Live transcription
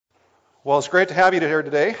Well, it's great to have you here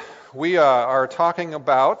today. We are talking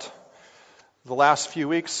about the last few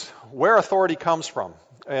weeks where authority comes from,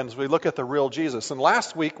 and as we look at the real Jesus. And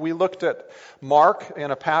last week we looked at Mark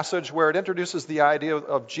in a passage where it introduces the idea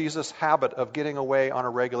of Jesus' habit of getting away on a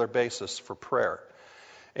regular basis for prayer.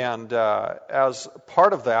 And as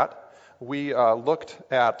part of that, we looked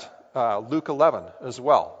at Luke 11 as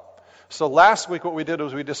well. So last week what we did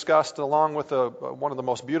was we discussed, along with one of the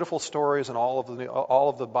most beautiful stories in all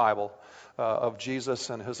of the Bible, of Jesus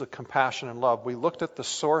and his compassion and love, we looked at the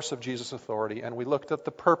source of Jesus' authority and we looked at the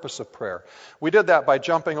purpose of prayer. We did that by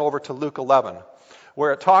jumping over to Luke 11,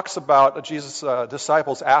 where it talks about Jesus'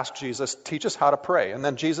 disciples ask Jesus, teach us how to pray. And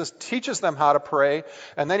then Jesus teaches them how to pray,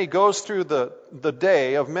 and then he goes through the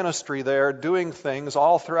day of ministry there, doing things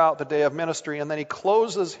all throughout the day of ministry, and then he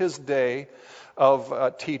closes his day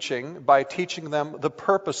of teaching by teaching them the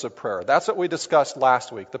purpose of prayer. That's what we discussed last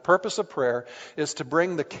week. The purpose of prayer is to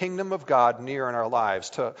bring the kingdom of God near in our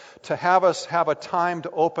lives, to have us have a time to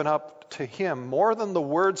open up to him more than the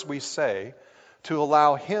words we say, to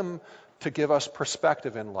allow him to give us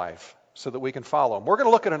perspective in life so that we can follow him. We're going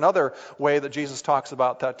to look at another way that Jesus talks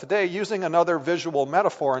about that today, using another visual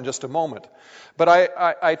metaphor in just a moment. But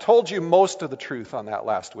I told you most of the truth on that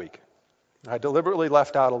last week. I deliberately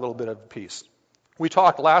left out a little bit of a piece. We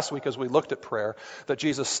talked last week as we looked at prayer that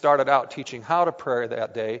Jesus started out teaching how to pray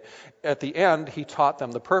that day. At the end, he taught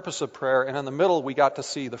them the purpose of prayer, and in the middle, we got to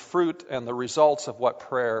see the fruit and the results of what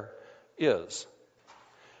prayer is.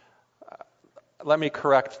 Let me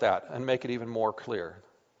correct that and make it even more clear.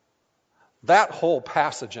 That whole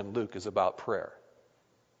passage in Luke is about prayer.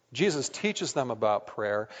 Jesus teaches them about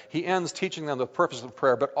prayer. He ends teaching them the purpose of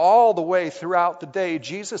prayer, but all the way throughout the day,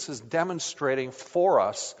 Jesus is demonstrating for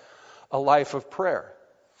us a life of prayer.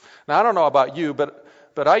 Now, I don't know about you,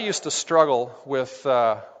 but I used to struggle with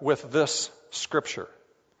this scripture.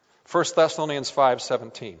 1 Thessalonians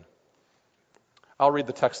 5:17. I'll read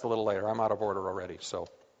the text a little later. I'm out of order already, so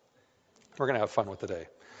we're going to have fun with the day.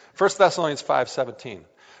 1 Thessalonians 5:17.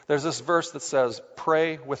 There's this verse that says,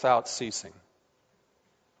 pray without ceasing.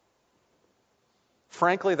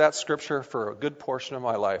 Frankly, that scripture for a good portion of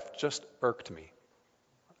my life just irked me.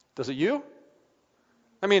 Does it you?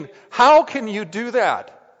 I mean, how can you do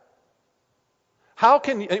that?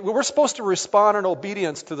 We're supposed to respond in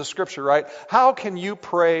obedience to the scripture, right? How can you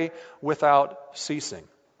pray without ceasing?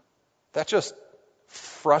 That just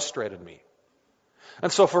frustrated me.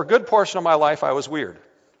 And so for a good portion of my life, I was weird.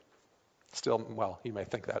 Still, well, you may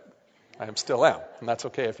think that. I still am, and that's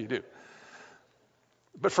okay if you do.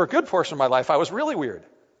 But for a good portion of my life, I was really weird.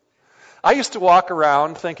 I used to walk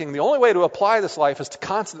around thinking the only way to apply this life is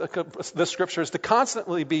this scripture is to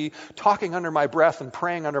constantly be talking under my breath and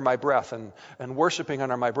praying under my breath and worshiping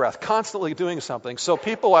under my breath, constantly doing something. So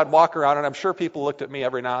I'd walk around, and I'm sure people looked at me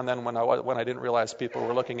every now and then when I didn't realize people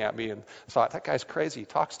were looking at me and thought, that guy's crazy, he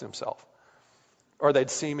talks to himself. Or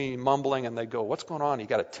they'd see me mumbling and they'd go, what's going on? You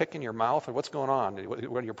got a tick in your mouth, or what's going on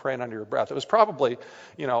when you're praying under your breath? It was probably,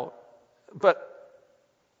 but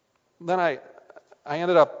then I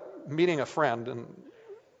ended up meeting a friend, and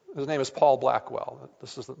his name is Paul Blackwell.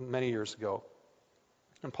 This is many years ago.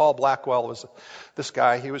 And Paul Blackwell was this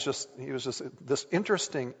guy. He was just this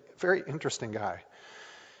interesting, very interesting guy.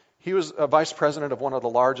 He was a vice president of one of the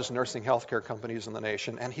largest nursing healthcare companies in the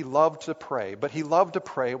nation, and he loved to pray. But he loved to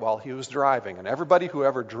pray while he was driving. And everybody who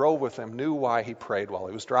ever drove with him knew why he prayed while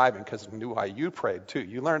he was driving, because he knew why you prayed too.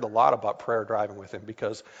 You learned a lot about prayer driving with him,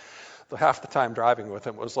 because half the time driving with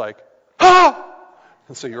him was like, ah!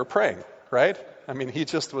 And so you were praying, right? I mean, he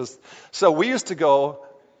just was. So we used to go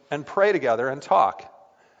and pray together and talk,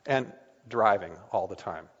 and driving all the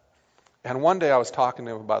time. And one day I was talking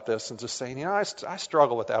to him about this and just saying, I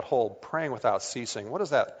struggle with that whole praying without ceasing. What does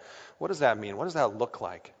that mean? What does that look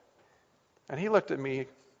like? And he looked at me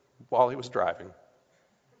while he was driving.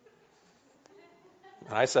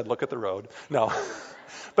 And I said, look at the road. No.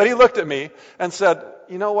 But he looked at me and said,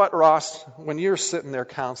 you know what, Ross, when you're sitting there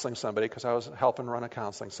counseling somebody, because I was helping run a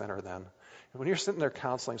counseling center then, when you're sitting there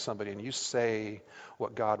counseling somebody and you say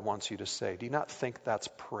what God wants you to say, do you not think that's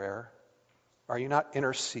prayer? Are you not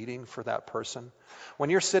interceding for that person? When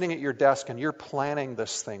you're sitting at your desk and you're planning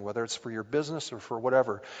this thing, whether it's for your business or for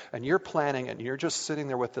whatever, and you're planning it and you're just sitting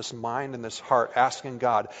there with this mind and this heart asking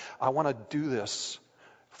God, I want to do this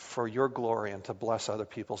for your glory and to bless other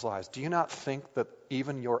people's lives. Do you not think that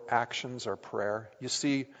even your actions are prayer? You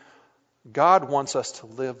see, God wants us to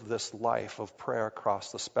live this life of prayer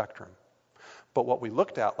across the spectrum. But what we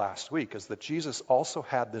looked at last week is that Jesus also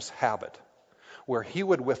had this habit where he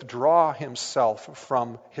would withdraw himself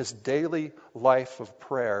from his daily life of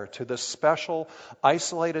prayer to this special,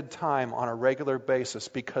 isolated time on a regular basis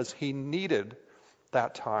because he needed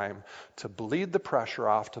that time to bleed the pressure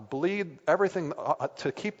off, to bleed everything,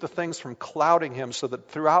 to keep the things from clouding him so that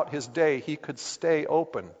throughout his day he could stay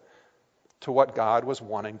open to what God was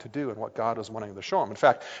wanting to do and what God was wanting to show him. In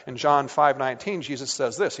fact, in John 5:19, Jesus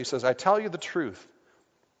says this. He says, I tell you the truth.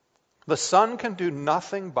 The Son can do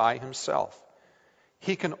nothing by himself.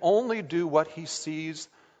 He can only do what he sees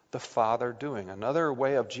the Father doing. Another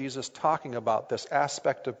way of Jesus talking about this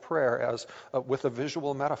aspect of prayer as with a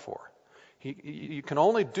visual metaphor. You can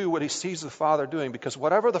only do what he sees the Father doing because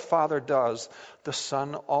whatever the Father does, the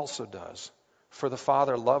Son also does. For the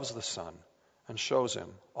Father loves the Son and shows him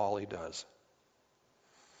all he does.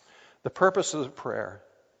 The purpose of prayer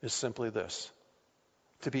is simply this: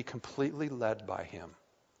 to be completely led by him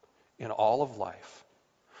in all of life,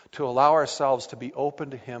 to allow ourselves to be open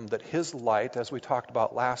to him, that his light, as we talked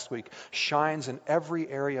about last week, shines in every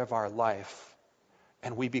area of our life,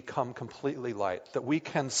 and we become completely light, that we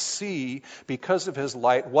can see, because of his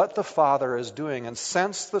light, what the Father is doing and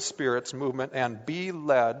sense the Spirit's movement and be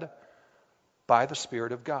led by the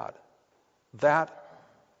Spirit of God. That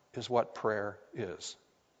is what prayer is.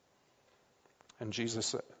 And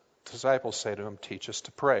Jesus' disciples say to him, teach us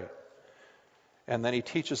to pray. And then he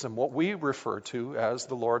teaches them what we refer to as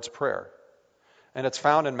the Lord's Prayer. And it's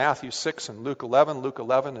found in Matthew 6 and Luke 11. Luke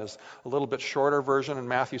 11 is a little bit shorter version, and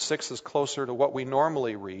Matthew 6 is closer to what we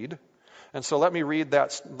normally read. And so let me read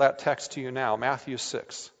that text to you now, Matthew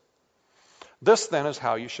 6. This then is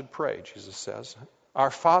how you should pray, Jesus says.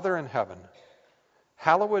 Our Father in heaven,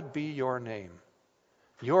 hallowed be your name.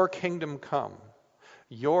 Your kingdom come.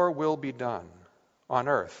 Your will be done on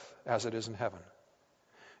earth as it is in heaven.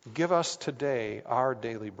 Give us today our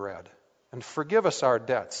daily bread, and forgive us our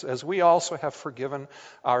debts, as we also have forgiven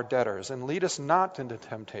our debtors. And lead us not into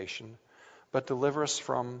temptation, but deliver us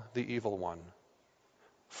from the evil one.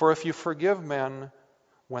 For if you forgive men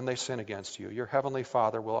when they sin against you, your heavenly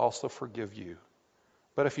Father will also forgive you.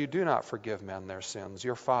 But if you do not forgive men their sins,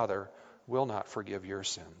 your Father will not forgive your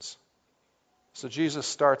sins. So Jesus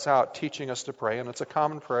starts out teaching us to pray, and it's a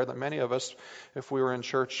common prayer that many of us, if we were in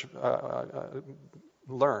church,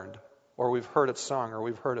 learned, or we've heard it sung, or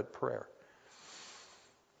we've heard it prayer.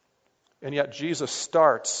 And yet Jesus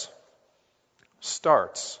starts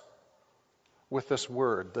with this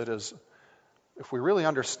word that is, if we really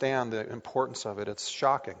understand the importance of it, it's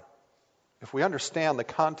shocking. If we understand the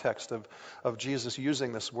context of Jesus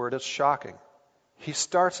using this word, it's shocking. He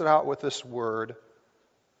starts it out with this word,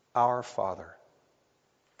 our Father,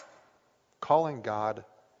 calling God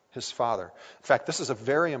his Father. In fact, this is a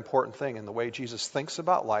very important thing in the way Jesus thinks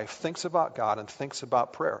about life, thinks about God, and thinks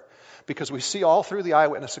about prayer. Because we see all through the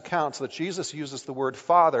eyewitness accounts that Jesus uses the word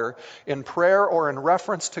Father in prayer or in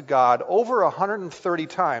reference to God over 130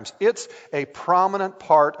 times. It's a prominent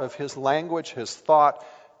part of his language, his thought,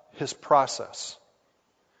 his process.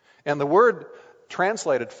 And the word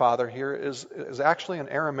translated Father here is actually an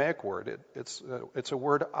Aramaic word. It's a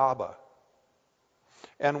word Abba.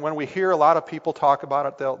 And when we hear a lot of people talk about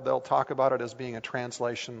it, they'll talk about it as being a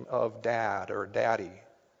translation of dad or daddy.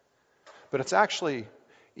 But it's actually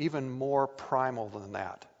even more primal than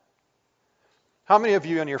that. How many of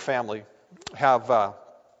you in your family have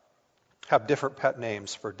different pet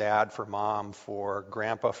names for dad, for mom, for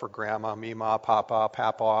grandpa, for grandma, mima, papa,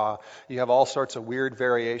 papa? You have all sorts of weird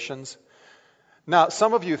variations. Now,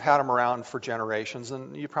 some of you have had them around for generations,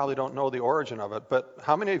 and you probably don't know the origin of it, but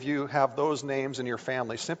how many of you have those names in your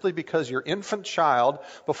family simply because your infant child,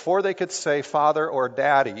 before they could say father or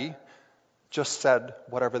daddy, just said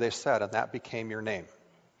whatever they said, and that became your name,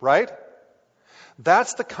 right?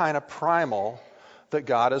 That's the kind of primal that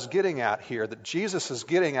God is getting at here, that Jesus is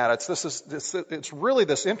getting at. It's really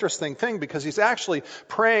this interesting thing, because he's actually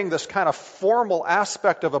praying this kind of formal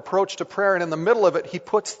aspect of approach to prayer, and in the middle of it, he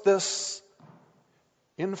puts this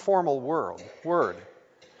informal word.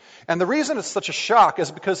 And the reason it's such a shock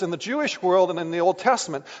is because in the Jewish world and in the Old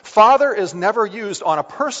Testament, Father is never used on a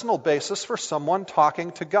personal basis for someone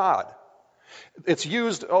talking to God. It's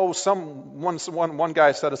used, one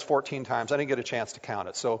guy said it's 14 times. I didn't get a chance to count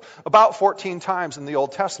it. So about 14 times in the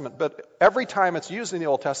Old Testament. But every time it's used in the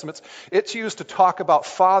Old Testament, it's used to talk about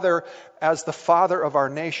Father as the Father of our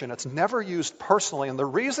nation. It's never used personally. And the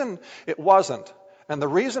reason it wasn't, and the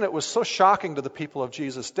reason it was so shocking to the people of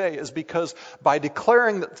Jesus' day, is because by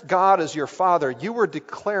declaring that God is your Father, you were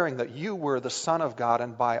declaring that you were the Son of God,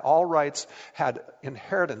 and by all rights had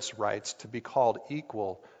inheritance rights to be called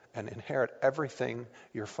equal and inherit everything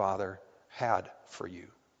your Father had for you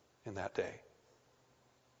in that day.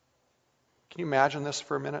 Can you imagine this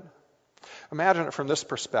for a minute? Imagine it from this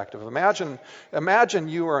perspective. Imagine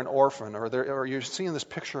you are an orphan, or you're seeing this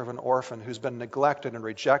picture of an orphan who's been neglected and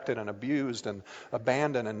rejected and abused and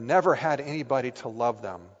abandoned and never had anybody to love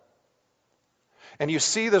them. And you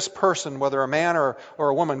see this person, whether a man or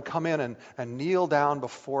a woman, come in and kneel down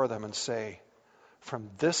before them and say, from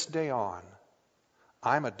this day on,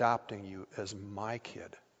 I'm adopting you as my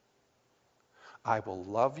kid. I will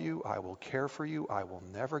love you. I will care for you. I will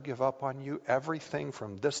never give up on you. Everything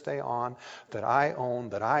from this day on that I own,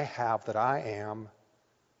 that I have, that I am,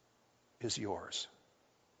 is yours.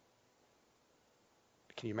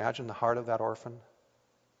 Can you imagine the heart of that orphan?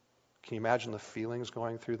 Can you imagine the feelings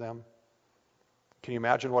going through them? Can you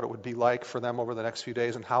imagine what it would be like for them over the next few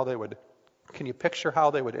days and how they would, can you picture how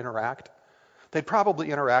they would interact? They'd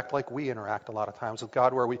probably interact like we interact a lot of times with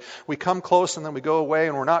God, where we come close and then we go away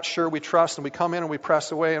and we're not sure, we trust, and we come in and we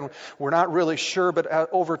press away and we're not really sure, but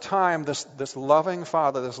over time this loving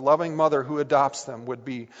father, this loving mother who adopts them would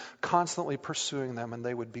be constantly pursuing them, and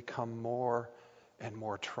they would become more and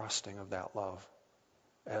more trusting of that love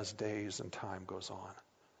as days and time goes on.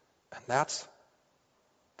 And that's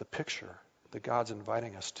the picture that God's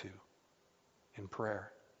inviting us to in prayer.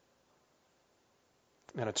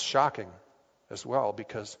 And it's shocking as well,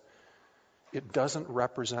 because it doesn't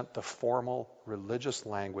represent the formal religious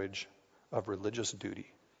language of religious duty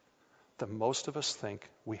that most of us think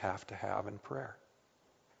we have to have in prayer.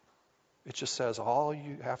 It just says all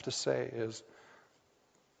you have to say is,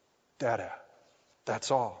 Dada.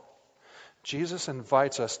 That's all. Jesus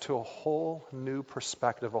invites us to a whole new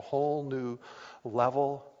perspective, a whole new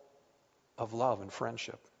level of love and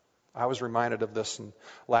friendship. I was reminded of this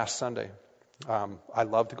last Sunday. I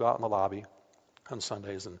love to go out in the lobby on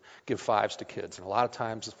Sundays and give fives to kids. And a lot of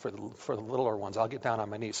times for the littler ones, I'll get down on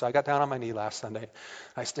my knee. So I got down on my knee last Sunday.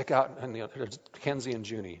 I stick out, and there's Kenzie and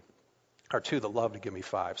Junie are two that love to give me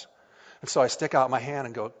fives. And so I stick out my hand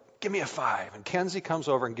and go, give me a five. And Kenzie comes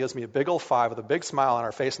over and gives me a big old five with a big smile on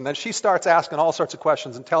her face. And then she starts asking all sorts of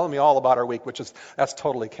questions and telling me all about her week, that's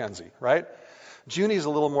totally Kenzie, right? Junie's a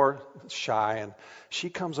little more shy, and she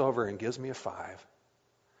comes over and gives me a five.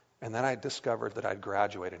 And then I discovered that I'd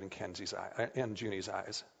graduated in Junie's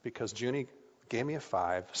eyes, because Junie gave me a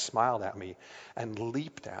five, smiled at me, and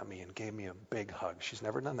leaped at me and gave me a big hug. She's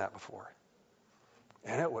never done that before.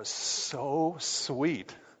 And it was so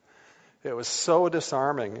sweet. It was so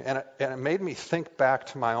disarming. And it made me think back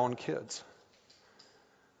to my own kids,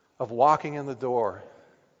 of walking in the door,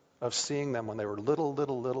 of seeing them when they were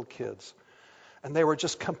little kids. And they were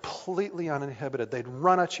just completely uninhibited. They'd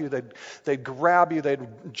run at you, they'd grab you,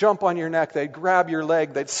 they'd jump on your neck, they'd grab your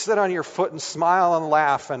leg, they'd sit on your foot and smile and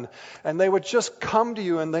laugh, and they would just come to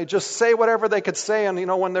you and they'd just say whatever they could say. And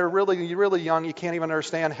when they're really young, you can't even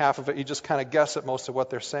understand half of it. You just kind of guess at most of what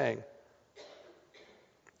they're saying.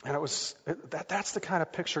 And that's the kind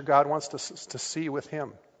of picture God wants to see with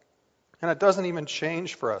him. And it doesn't even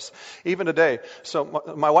change for us, even today. So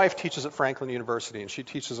my wife teaches at Franklin University, and she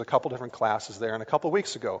teaches a couple different classes there. And a couple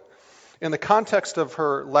weeks ago, in the context of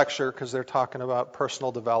her lecture, because they're talking about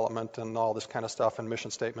personal development and all this kind of stuff, and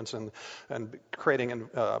mission statements, and creating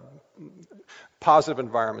positive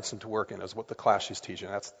environments to work in, is what the class she's teaching.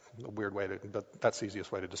 That's a weird way but that's the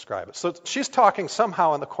easiest way to describe it. So she's talking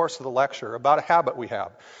somehow in the course of the lecture about a habit we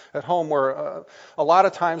have at home, where a lot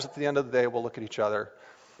of times at the end of the day we'll look at each other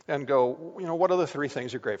and go, what are the three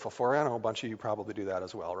things you're grateful for? I know a bunch of you probably do that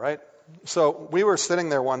as well, right? So we were sitting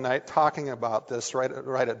there one night talking about this right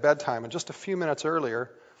at bedtime, and just a few minutes earlier,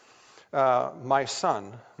 my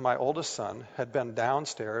oldest son, had been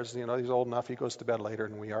downstairs. He's old enough, he goes to bed later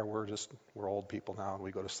than we are. We're old people now, and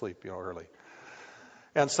we go to sleep, early.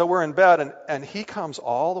 And so we're in bed, and he comes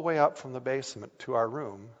all the way up from the basement to our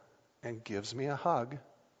room and gives me a hug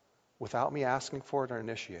without me asking for it or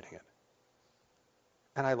initiating it.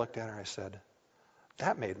 And I looked at her and I said,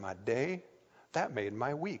 that made my day, that made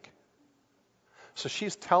my week. So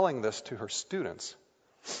she's telling this to her students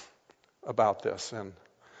about this. And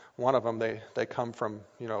one of them, they come from,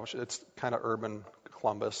 it's kind of urban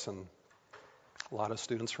Columbus, and a lot of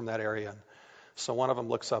students from that area. And so one of them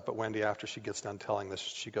looks up at Wendy after she gets done telling this.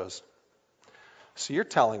 She goes, so you're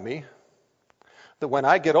telling me that when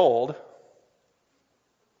I get old,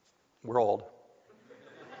 we're old.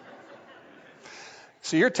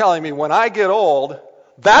 So you're telling me when I get old,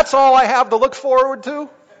 that's all I have to look forward to?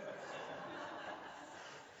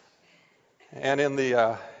 And in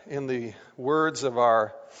the words of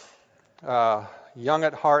our young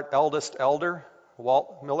at heart eldest elder,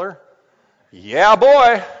 Walt Miller, yeah,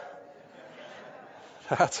 boy.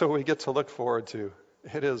 That's what we get to look forward to.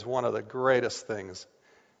 It is one of the greatest things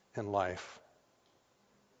in life.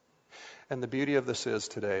 And the beauty of this is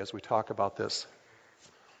today, as we talk about this,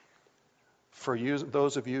 for you,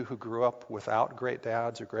 those of you who grew up without great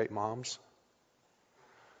dads or great moms,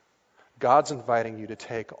 God's inviting you to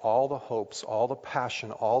take all the hopes, all the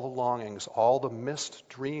passion, all the longings, all the missed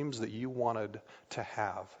dreams that you wanted to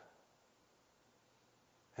have,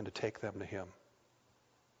 and to take them to Him.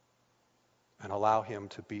 And allow Him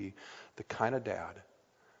to be the kind of dad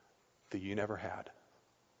that you never had,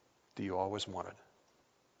 that you always wanted.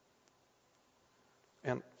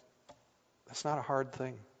 And that's not a hard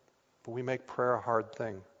thing, but we make prayer a hard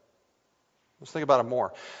thing. Let's think about it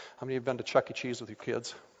more. How many of you have been to Chuck E. Cheese with your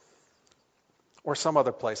kids? Or some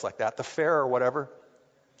other place like that, the fair or whatever?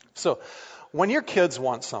 So, when your kids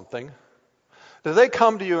want something, do they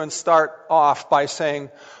come to you and start off by saying,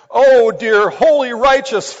 "Oh, dear, holy,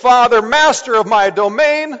 righteous Father, master of my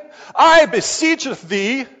domain, I beseecheth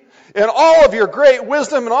thee in all of your great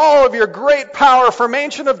wisdom and all of your great power from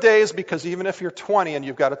Ancient of Days," because even if you're 20 and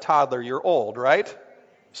you've got a toddler, you're old, right?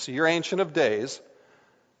 So you're Ancient of Days.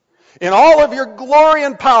 "In all of your glory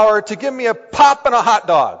and power to give me a pop and a hot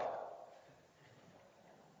dog.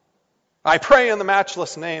 I pray in the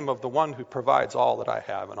matchless name of the one who provides all that I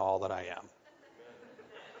have and all that I am."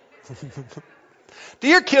 Do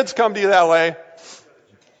your kids come to you that way?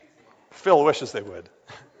 Phil wishes they would.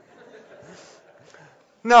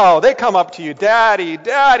 No, they come up to you, "Daddy,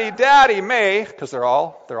 Daddy, Daddy, may," because they're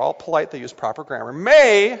all polite, they use proper grammar.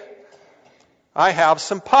 "May I have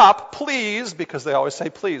some pop, please?" Because they always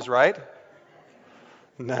say please, right?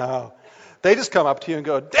 No. They just come up to you and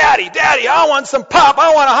go, "Daddy, Daddy, I want some pop.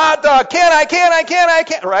 I want a hot dog. Can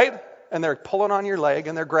I, right? And they're pulling on your leg,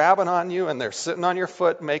 and they're grabbing on you, and they're sitting on your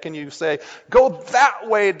foot, making you say, "Go that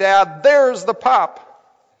way, Dad. There's the pop."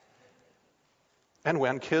 And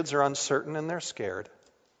when kids are uncertain and they're scared,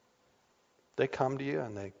 they come to you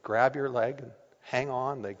and they grab your leg and hang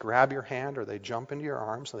on. They grab your hand or they jump into your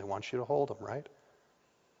arms and they want you to hold them, right?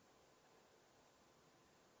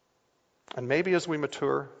 And maybe as we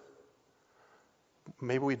mature,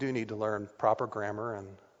 maybe we do need to learn proper grammar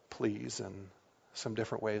and please and some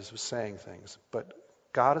different ways of saying things. But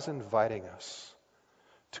God is inviting us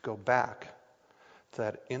to go back to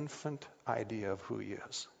that infant idea of who He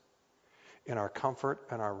is in our comfort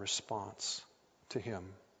and our response to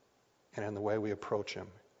Him and in the way we approach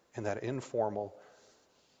Him in that informal,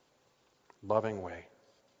 loving way.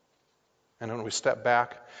 And when we step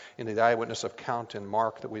back into the eyewitness account in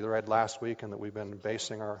Mark that we read last week and that we've been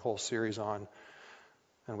basing our whole series on,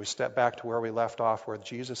 and we step back to where we left off, where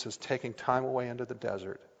Jesus is taking time away into the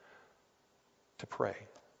desert to pray.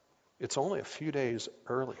 It's only a few days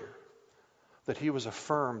earlier that He was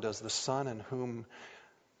affirmed as the Son in whom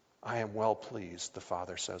I am well pleased, the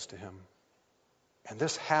Father says to Him. And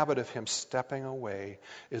this habit of Him stepping away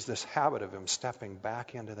is this habit of Him stepping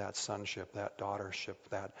back into that sonship, that daughtership,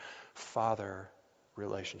 that father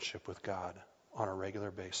relationship with God on a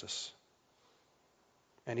regular basis.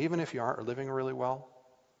 And even if you aren't living really well,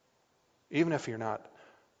 even if you're not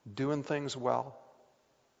doing things well,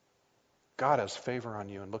 God has favor on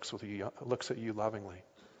you and looks at you lovingly.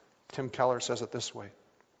 Tim Keller says it this way.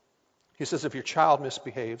 He says, if your child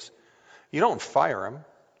misbehaves, you don't fire him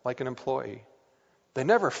like an employee. They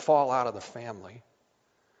never fall out of the family.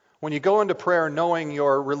 When you go into prayer knowing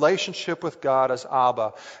your relationship with God as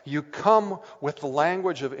Abba, you come with the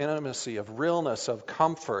language of intimacy, of realness, of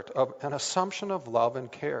comfort, of an assumption of love and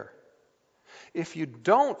care. If you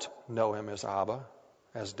don't know Him as Abba,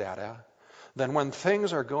 as Dada, then when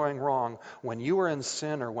things are going wrong, when you are in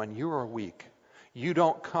sin or when you are weak, you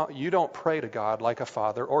don't pray to God like a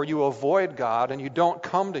father, or you avoid God and you don't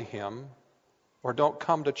come to Him or don't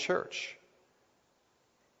come to church.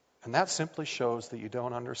 And that simply shows that you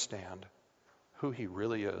don't understand who He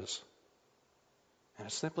really is. And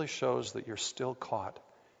it simply shows that you're still caught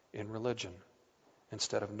in religion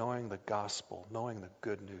instead of knowing the gospel, knowing the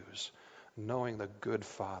good news, knowing the good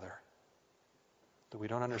Father. That we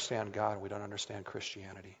don't understand God and we don't understand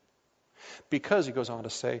Christianity. Because, he goes on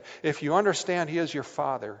to say, if you understand He is your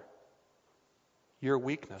Father, your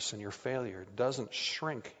weakness and your failure doesn't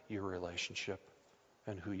shrink your relationship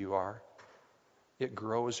and who you are. It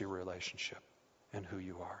grows your relationship and who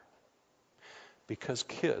you are. Because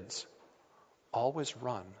kids always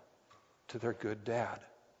run to their good dad.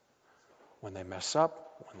 When they mess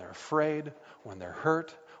up, when they're afraid, when they're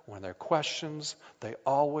hurt, when there are questions, they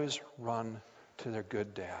always run to their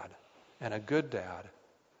good dad. And a good dad,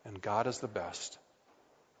 and God is the best,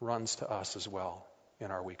 runs to us as well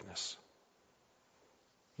in our weakness.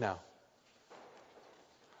 Now,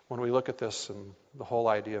 when we look at this and the whole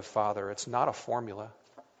idea of Father, it's not a formula.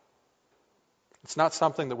 It's not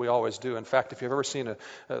something that we always do. In fact, if you've ever seen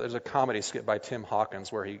there's a comedy skit by Tim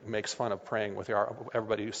Hawkins where he makes fun of praying with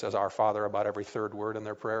everybody who says Our Father about every third word in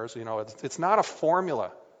their prayers. It's not a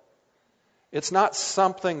formula. It's not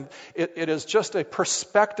something, it is just a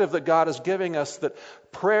perspective that God is giving us that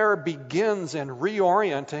prayer begins in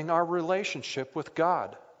reorienting our relationship with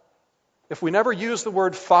God. If we never use the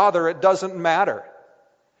word Father, it doesn't matter.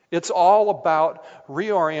 It's all about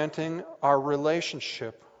reorienting our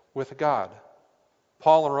relationship with God.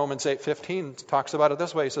 Paul in Romans 8:15 talks about it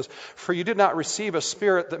this way. He says, "For you did not receive a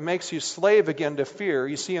spirit that makes you slave again to fear."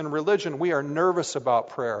 You see, in religion, we are nervous about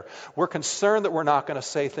prayer. We're concerned that we're not going to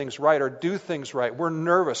say things right or do things right. We're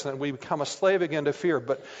nervous and we become a slave again to fear.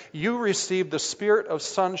 But you received the spirit of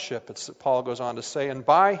sonship, Paul goes on to say, and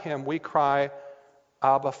by him we cry,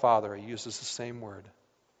 Abba, Father. He uses the same word.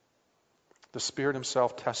 The Spirit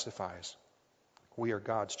himself testifies. We are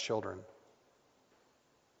God's children.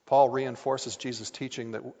 Paul reinforces Jesus'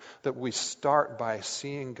 teaching that we start by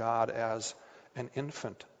seeing God as an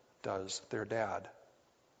infant does their dad.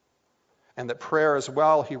 And that prayer as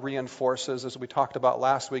well, he reinforces, as we talked about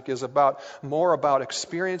last week, is more about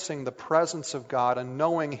experiencing the presence of God and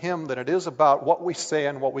knowing him than it is about what we say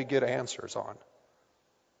and what we get answers on.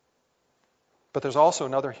 But there's also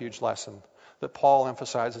another huge lesson that Paul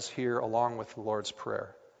emphasizes here along with the Lord's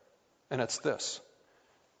Prayer. And it's this.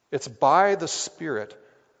 It's by the Spirit.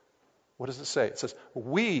 What does it say? It says,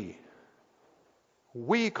 we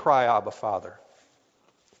cry, Abba, Father.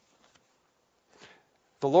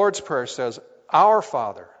 The Lord's Prayer says, Our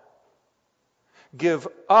Father, give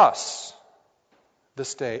us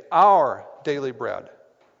this day our daily bread.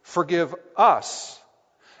 Forgive us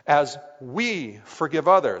as we forgive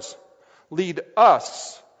others. Lead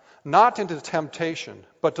us not into temptation,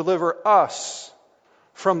 but deliver us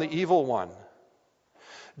from the evil one.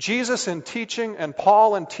 Jesus in teaching and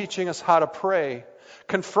Paul in teaching us how to pray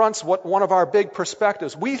confronts one of our big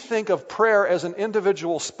perspectives. We think of prayer as an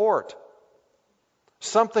individual sport,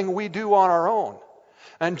 something we do on our own.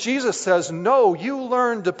 And Jesus says, no, you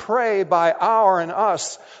learn to pray by our and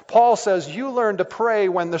us. Paul says, you learn to pray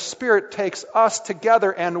when the Spirit takes us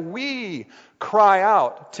together and we cry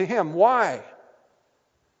out to him. Why?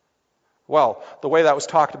 Well, the way that was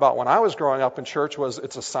talked about when I was growing up in church was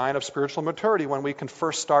it's a sign of spiritual maturity when we can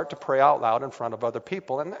first start to pray out loud in front of other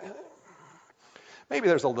people. And maybe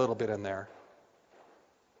there's a little bit in there.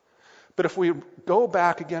 But if we go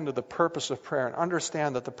back again to the purpose of prayer and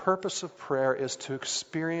understand that the purpose of prayer is to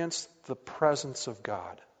experience the presence of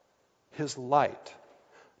God, his light,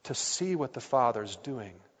 to see what the Father's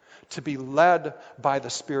doing, to be led by the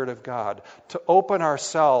Spirit of God, to open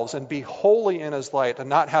ourselves and be wholly in his light and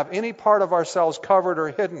not have any part of ourselves covered or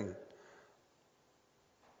hidden,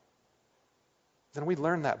 then we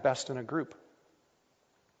learn that best in a group.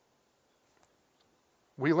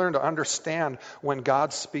 We learn to understand when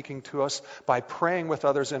God's speaking to us by praying with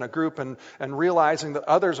others in a group and realizing that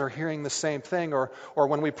others are hearing the same thing. Or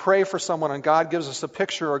when we pray for someone and God gives us a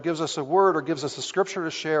picture or gives us a word or gives us a scripture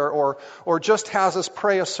to share or just has us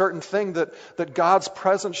pray a certain thing that God's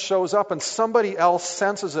presence shows up and somebody else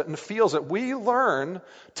senses it and feels it. We learn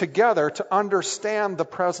together to understand the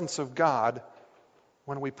presence of God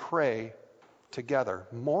when we pray together,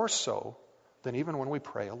 more so than even when we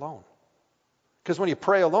pray alone. Because when you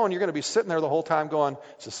pray alone, you're going to be sitting there the whole time going,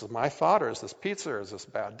 is this my thought, or is this pizza, or is this a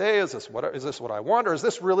bad day, is this what I want, or is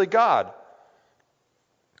this really God?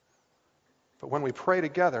 But when we pray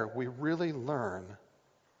together, we really learn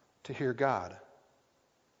to hear God.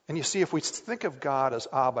 And you see, if we think of God as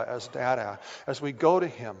Abba, as Dada, as we go to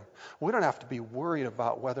him, we don't have to be worried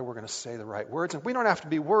about whether we're going to say the right words. And we don't have to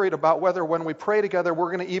be worried about whether when we pray together,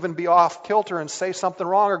 we're going to even be off kilter and say something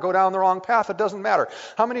wrong or go down the wrong path. It doesn't matter.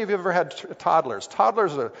 How many of you have ever had toddlers?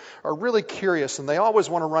 Toddlers are really curious and they always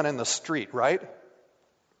want to run in the street, right?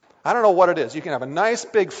 I don't know what it is. You can have a nice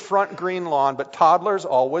big front green lawn, but toddlers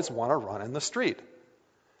always want to run in the street.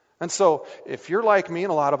 And so, if you're like me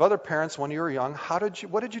and a lot of other parents when you were young,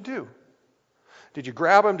 what did you do? Did you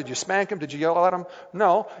grab them? Did you spank them? Did you yell at them?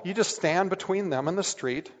 No, you just stand between them and the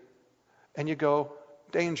street and you go,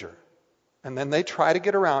 danger. And then they try to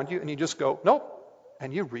get around you and you just go, nope.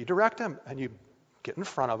 And you redirect them and you get in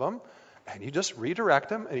front of them and you just redirect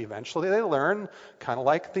them and eventually they learn, kind of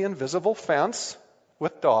like the invisible fence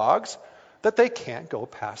with dogs, that they can't go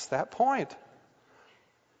past that point.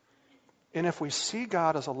 And if we see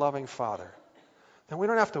God as a loving Father, then we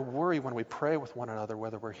don't have to worry when we pray with one another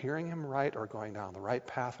whether we're hearing him right or going down the right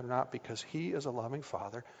path or not, because he is a loving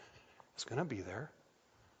Father who's going to be there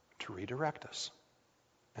to redirect us.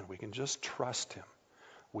 And we can just trust him.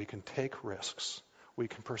 We can take risks. We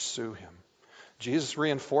can pursue him. Jesus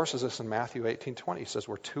reinforces this in Matthew 18:20. He says,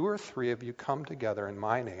 where 2 or 3 of you come together in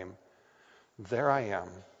my name, there I am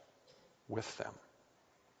with them.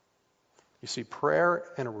 You see, prayer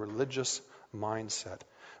in a religious mindset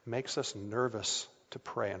makes us nervous to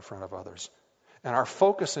pray in front of others. And our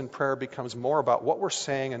focus in prayer becomes more about what we're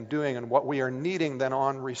saying and doing and what we are needing than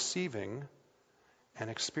on receiving and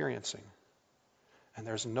experiencing. And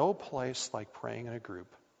there's no place like praying in a group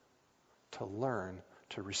to learn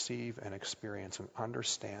to receive and experience and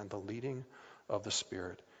understand the leading of the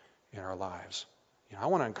Spirit in our lives. I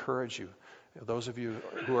want to encourage you, those of you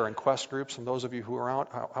who are in Quest groups and those of you who are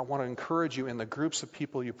out, I want to encourage you in the groups of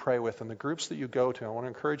people you pray with and the groups that you go to. I want to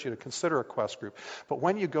encourage you to consider a Quest group. But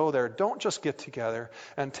when you go there, don't just get together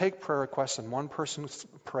and take prayer requests and one person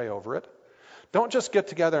pray over it. Don't just get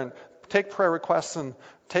together and take prayer requests and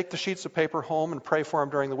take the sheets of paper home and pray for them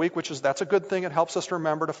during the week, that's a good thing. It helps us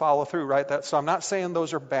remember to follow through, right? So I'm not saying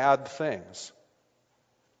those are bad things.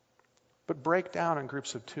 But break down in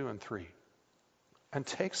groups of 2 and 3 and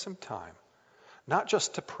take some time. Not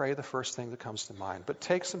just to pray the first thing that comes to mind, but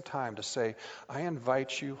take some time to say, I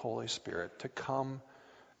invite you, Holy Spirit, to come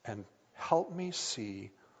and help me see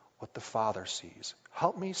what the Father sees.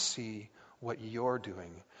 Help me see what you're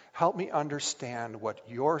doing. Help me understand what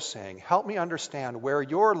you're saying. Help me understand where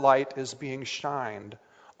your light is being shined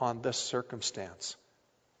on this circumstance.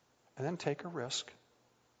 And then take a risk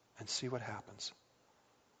and see what happens.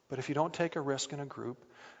 But if you don't take a risk in a group,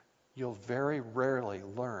 you'll very rarely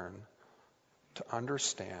learn to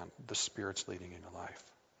understand the Spirit's leading in your life.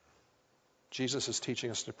 Jesus is teaching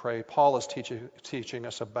us to pray. Paul is teaching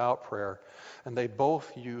us about prayer. And they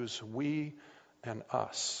both use we and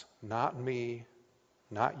us. Not me,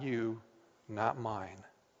 not you, not mine.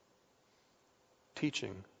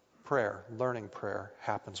 Teaching prayer, learning prayer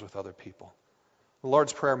happens with other people. The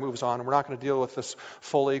Lord's Prayer moves on, and we're not going to deal with this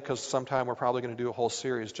fully because sometime we're probably going to do a whole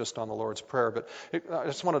series just on the Lord's Prayer. But I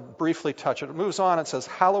just want to briefly touch it. It moves on and says,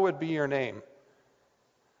 hallowed be your name.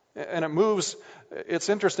 And it's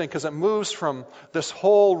interesting because it moves from this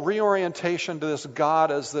whole reorientation to this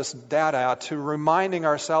God as this dada to reminding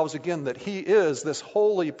ourselves again that He is this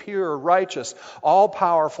holy, pure, righteous,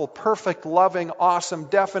 all-powerful, perfect, loving, awesome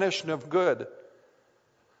definition of good.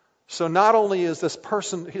 So not only is this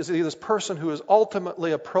person who is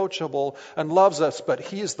ultimately approachable and loves us, but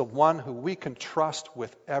He is the one who we can trust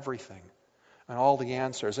with everything and all the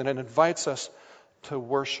answers. And it invites us to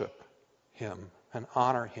worship Him and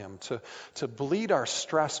honor Him, to bleed our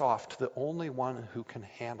stress off to the only one who can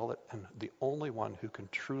handle it and the only one who can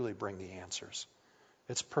truly bring the answers.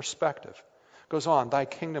 It's perspective. It goes on, thy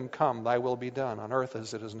kingdom come, thy will be done on earth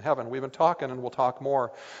as it is in heaven. We've been talking, and we'll talk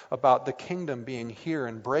more about the kingdom being here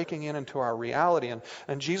and breaking into our reality.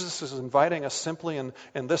 And Jesus is inviting us simply in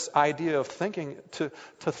this idea of thinking, to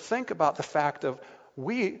think about the fact of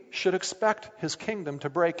we should expect His kingdom to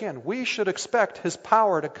break in. We should expect His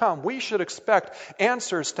power to come. We should expect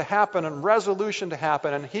answers to happen and resolution to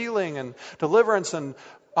happen and healing and deliverance and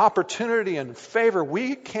opportunity and favor.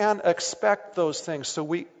 We can expect those things. So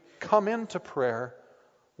we come into prayer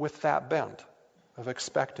with that bent of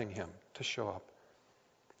expecting Him to show up.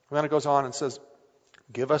 And then it goes on and says,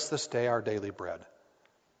 give us this day our daily bread.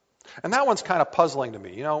 And that one's kind of puzzling to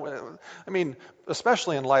me.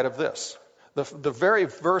 Especially in light of this. The very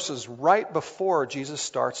verses right before Jesus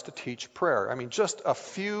starts to teach prayer. Just a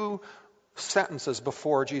few sentences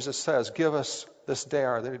before Jesus says, give us this day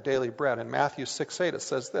our daily bread. In Matthew 6:8 it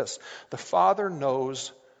says this, the Father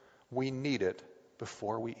knows we need it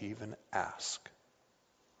before we even ask.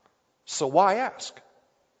 So why ask?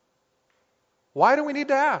 Why do we need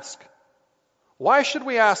to ask? Why should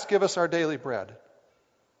we ask, give us our daily bread?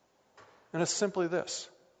 And it's simply this.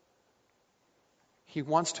 He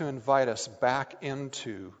wants to invite us back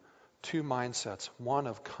into 2 mindsets. One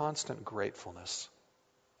of constant gratefulness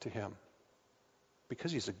to Him.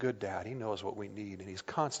 Because He's a good dad, He knows what we need, and He's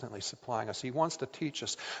constantly supplying us. He wants to teach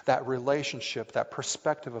us that relationship, that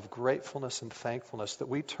perspective of gratefulness and thankfulness, that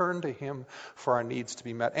we turn to Him for our needs to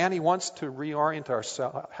be met. And He wants to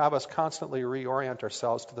have us constantly reorient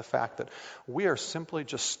ourselves to the fact that we are simply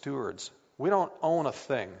just stewards. We don't own a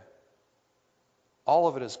thing. All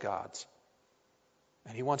of it is God's.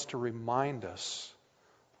 And He wants to remind us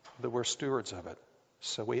that we're stewards of it.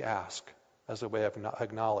 So we ask as a way of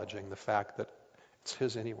acknowledging the fact that it's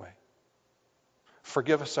His anyway.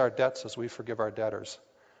 Forgive us our debts as we forgive our debtors.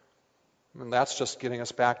 And that's just getting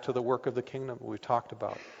us back to the work of the kingdom we've talked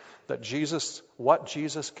about. That what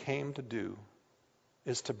Jesus came to do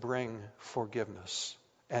is to bring forgiveness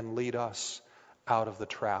and lead us out of the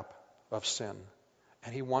trap of sin.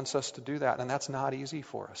 And He wants us to do that. And that's not easy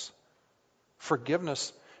for us.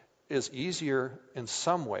 Forgiveness is easier in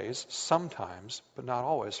some ways, sometimes, but not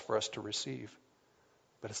always, for us to receive.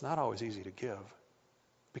 But it's not always easy to give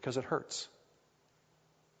because it hurts.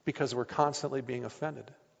 Because we're constantly being offended.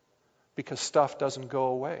 Because stuff doesn't go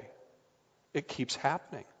away. It keeps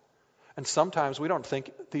happening. And sometimes we don't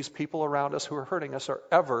think these people around us who are hurting us are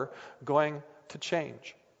ever going to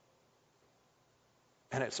change.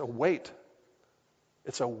 And it's a weight.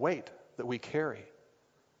 It's a weight that we carry.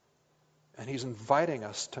 And he's inviting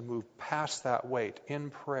us to move past that weight in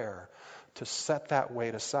prayer, to set that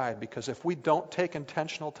weight aside. Because if we don't take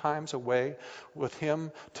intentional times away with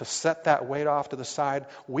him to set that weight off to the side,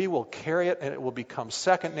 we will carry it and it will become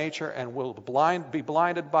second nature and we'll be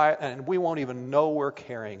blinded by it and we won't even know we're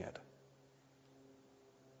carrying it.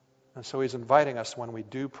 And so he's inviting us when we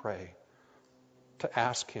do pray to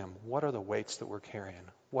ask him, what are the weights that we're carrying?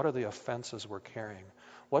 What are the offenses we're carrying?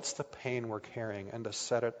 What's the pain we're carrying? And to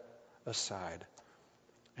set it aside.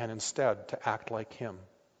 And instead to act like him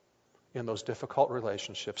in those difficult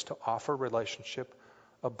relationships, to offer relationship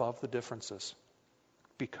above the differences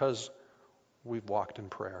because we've walked in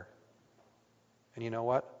prayer. And you know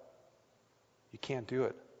what? You can't do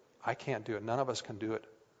it. I can't do it. None of us can do it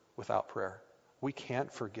without prayer. We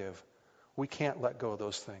can't forgive. We can't let go of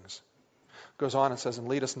those things. Goes on and says, and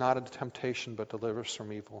lead us not into temptation, but deliver us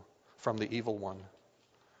from evil, from the evil one.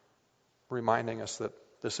 Reminding us that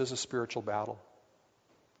this is a spiritual battle.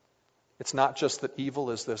 It's not just that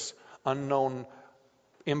evil is this unknown,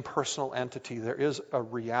 impersonal entity. There is a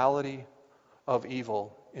reality of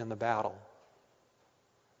evil in the battle.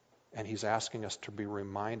 And he's asking us to be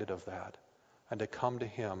reminded of that and to come to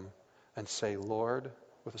him and say, Lord,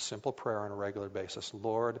 with a simple prayer on a regular basis,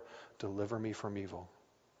 Lord, deliver me from evil.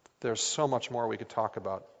 There's so much more we could talk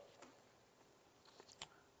about.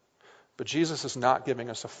 But Jesus is not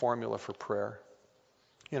giving us a formula for prayer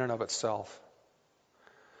in and of itself.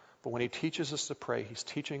 But when he teaches us to pray, he's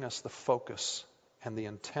teaching us the focus and the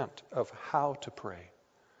intent of how to pray,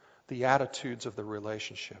 the attitudes of the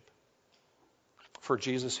relationship. For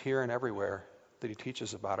Jesus here and everywhere that he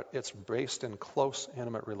teaches about it, it's based in close,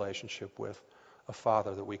 intimate relationship with a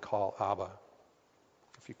Father that we call Abba.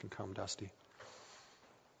 If you can come, Dusty.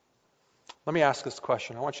 Let me ask this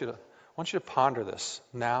question. I want you to ponder this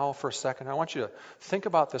now for a second. I want you to think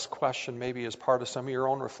about this question maybe as part of some of your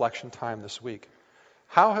own reflection time this week.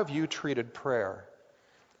 How have you treated prayer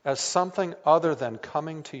as something other than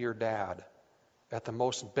coming to your dad at the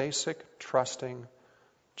most basic, trusting,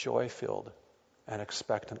 joy-filled, and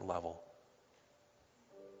expectant level?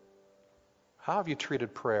 How have you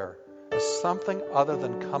treated prayer as something other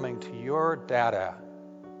than coming to your dada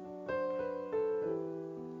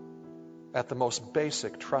at the most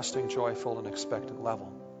basic, trusting, joyful, and expectant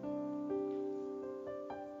level?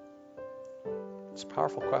 It's a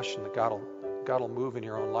powerful question that God will move in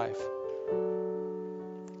your own life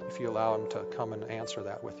if you allow him to come and answer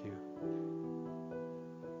that with you.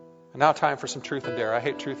 And now time for some truth and dare. I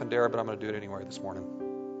hate truth and dare, but I'm going to do it anyway this morning.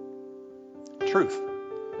 Truth.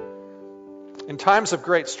 In times of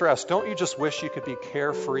great stress, don't you just wish you could be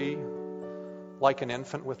carefree like an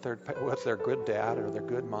infant with their good dad or their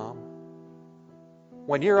good mom?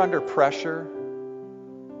 When you're under pressure,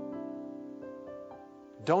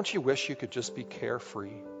 don't you wish you could just be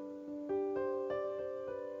carefree?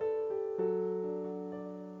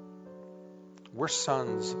 We're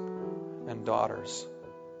sons and daughters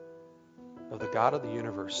of the God of the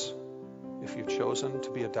universe if you've chosen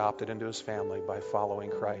to be adopted into his family by following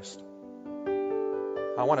Christ.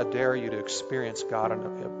 I want to dare you to experience God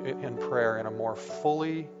in prayer in a more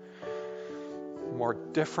fully, more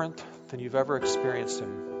different than you've ever experienced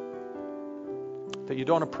him. That you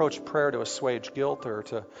don't approach prayer to assuage guilt or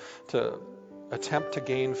to attempt to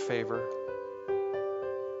gain favor,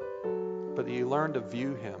 but that you learn to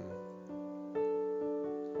view him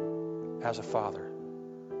as a father.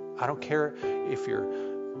 I don't care if you're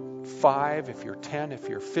 5, if you're 10, if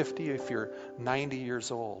you're 50, if you're 90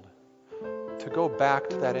 years old. To go back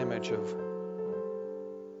to that image of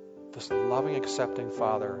this loving, accepting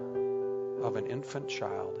father of an infant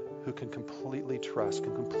child who can completely trust,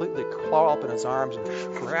 can completely claw up in his arms and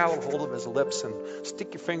grab a hold of his lips and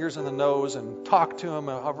stick your fingers in the nose and talk to him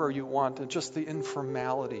however you want, and just the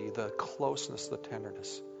informality, the closeness, the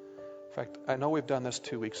tenderness. In fact, I know we've done this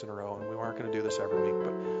 2 weeks in a row, and we weren't going to do this every week,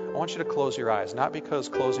 but I want you to close your eyes. Not because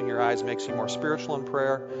closing your eyes makes you more spiritual in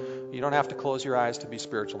prayer. You don't have to close your eyes to be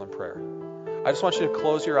spiritual in prayer. I just want you to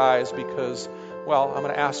close your eyes because, well, I'm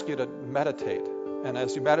going to ask you to meditate. And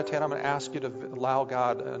as you meditate, I'm going to ask you to allow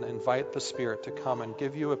God and invite the Spirit to come and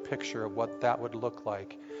give you a picture of what that would look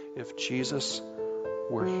like if Jesus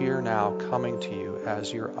were here now coming to you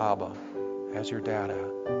as your Abba, as your Dada.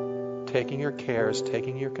 taking your cares,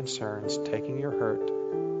 taking your concerns, taking your hurt,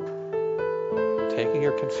 taking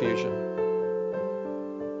your confusion,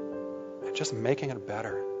 and just making it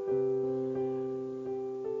better.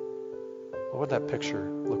 What would that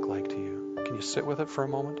picture look like to you? Can you sit with it for a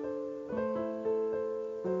moment?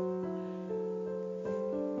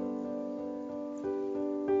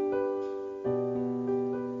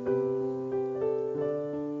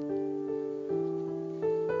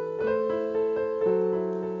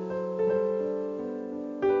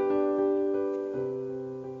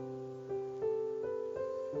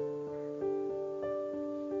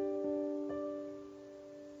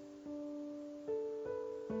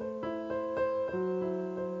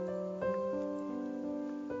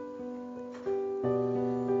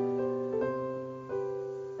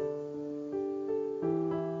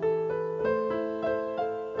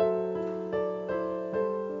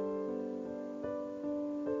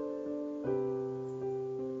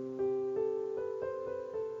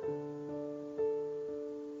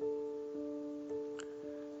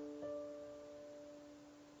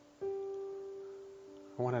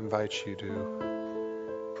 I want to invite you to,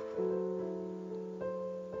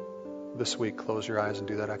 this week, close your eyes and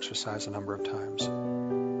do that exercise a number of times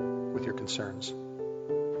with your concerns.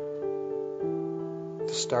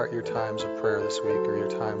 To start your times of prayer this week, or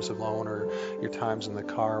your times alone, or your times in the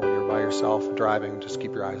car when you're by yourself driving, just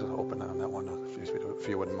keep your eyes open on that one if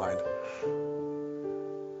you wouldn't mind.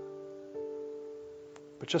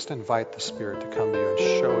 But just invite the Spirit to come to you and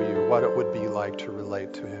show you what it would be like to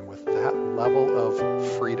relate to Him with that level of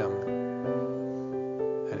freedom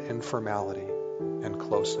and informality and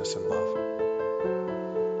closeness and love.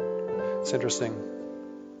 It's interesting.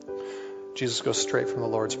 Jesus goes straight from the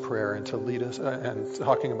Lord's Prayer into lead us and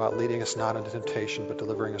talking about leading us not into temptation, but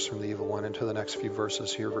delivering us from the evil one, into the next few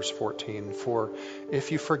verses here, verse 14. For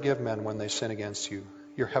if you forgive men when they sin against you,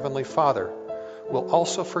 your heavenly Father will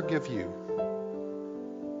also forgive you.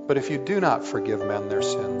 But if you do not forgive men their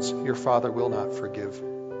sins, your Father will not forgive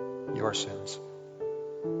your sins.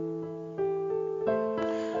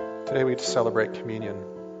 Today we celebrate communion.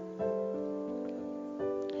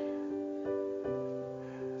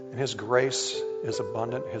 And His grace is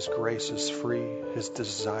abundant. His grace is free. His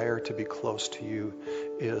desire to be close to you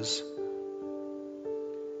is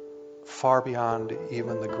far beyond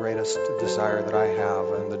even the greatest desire that I have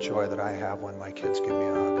and the joy that I have when my kids give me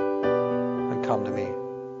a hug and come to me.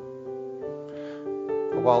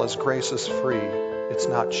 But while His grace is free, it's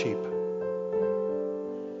not cheap.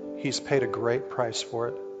 He's paid a great price for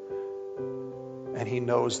it. And He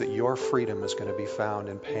knows that your freedom is going to be found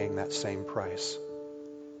in paying that same price.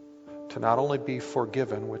 To not only be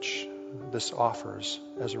forgiven, which this offers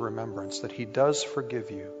as a remembrance, that He does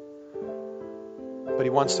forgive you, but He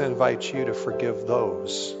wants to invite you to forgive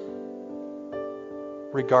those,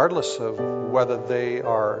 regardless of whether they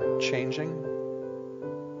are changing,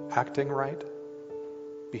 acting right,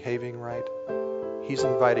 behaving right. He's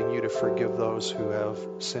inviting you to forgive those who have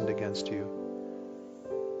sinned against you.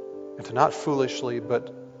 And to not foolishly,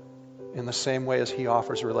 but in the same way as He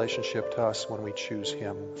offers relationship to us when we choose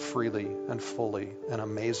Him freely and fully and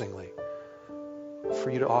amazingly, for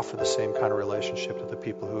you to offer the same kind of relationship to the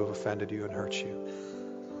people who have offended you and hurt you.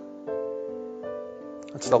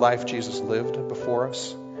 It's the life Jesus lived before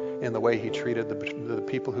us, in the way He treated the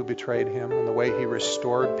people who betrayed Him, in the way He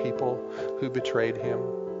restored people who betrayed Him,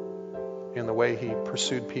 in the way He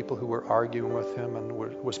pursued people who were arguing with Him and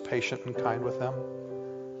was patient and kind with them.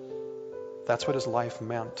 That's what His life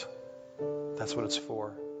meant. That's what it's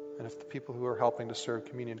for. And if the people who are helping to serve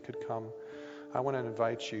communion could come, I want to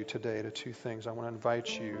invite you today to two things. I want to invite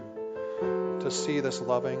you to see this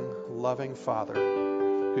loving, loving Father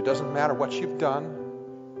who doesn't matter what you've done.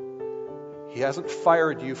 He hasn't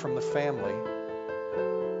fired you from the family.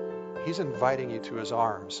 He's inviting you to His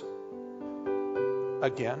arms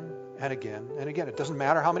again and again and again. It doesn't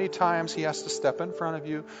matter how many times He has to step in front of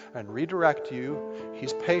you and redirect you.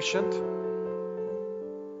 He's patient.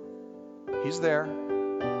 He's there.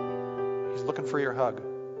 He's looking for your hug.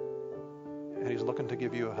 And He's looking to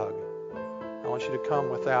give you a hug. I want you to come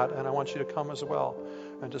with that, and I want you to come as well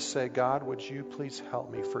and just say, God, would you please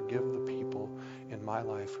help me forgive the people in my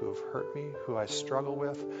life who have hurt me, who I struggle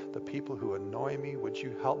with, the people who annoy me. Would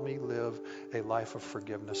you help me live a life of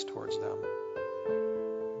forgiveness towards them?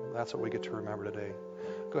 That's what we get to remember today.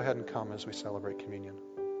 Go ahead and come as we celebrate communion.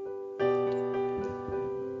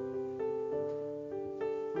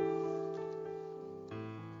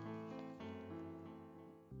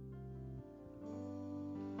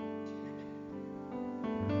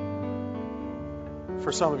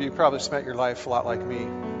 For some of you, probably spent your life a lot like me.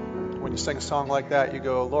 When When you sing a song like that, you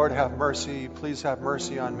go, Lord, have mercy, please have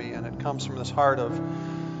mercy on me. And it comes from this heart of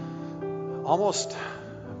almost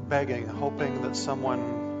begging, hoping that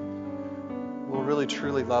someone will really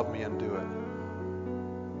truly love me and do it.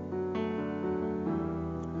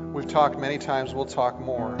 We've talked many times, we'll talk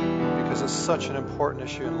more, because it's such an important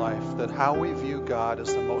issue in life, that how we view God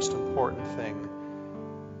is the most important thing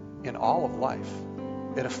in all of life.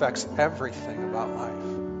 It affects everything about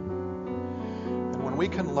life. And when we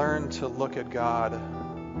can learn to look at God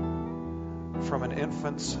from an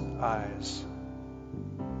infant's eyes,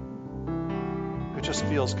 who just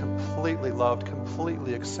feels completely loved,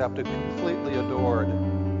 completely accepted, completely adored,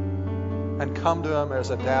 and come to him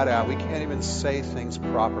as a dada, we can't even say things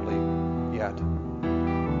properly yet.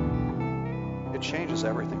 It changes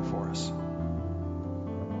everything for us.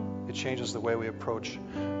 It changes the way we approach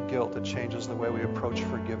guilt. It changes the way we approach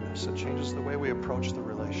forgiveness. It changes the way we approach the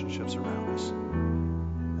relationships around us.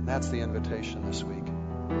 And that's the invitation this week,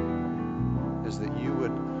 is that you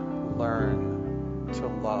would learn to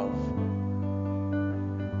love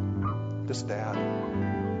this dad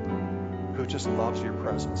who just loves your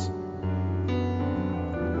presence,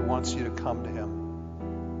 who wants you to come to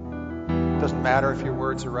him. Doesn't matter if your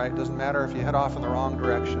words are right. Doesn't matter if you head off in the wrong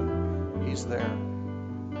direction. He's there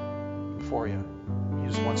for you. He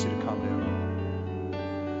just wants you to come to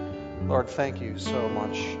him. Lord, thank you so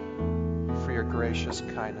much for your gracious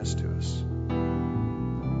kindness to us.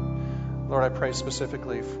 Lord, I pray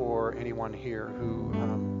specifically for anyone here who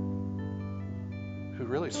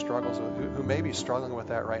really struggles with, who may be struggling with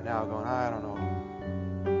that right now, going, I don't know.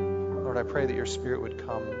 Lord, I pray that your Spirit would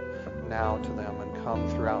come now to them and come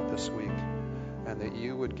throughout this week, and that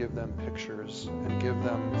you would give them pictures and give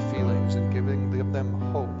them feelings and give them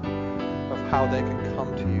hope of how they can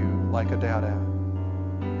come to you like a dada.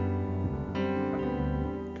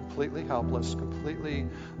 Completely helpless, completely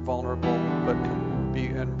vulnerable, but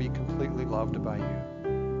be completely loved by you.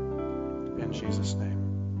 In Jesus' name.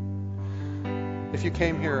 If you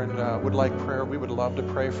came here and would like prayer, we would love to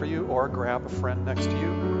pray for you, or grab a friend next to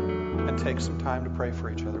you and take some time to pray for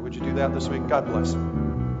each other. Would you do that this week? God bless you.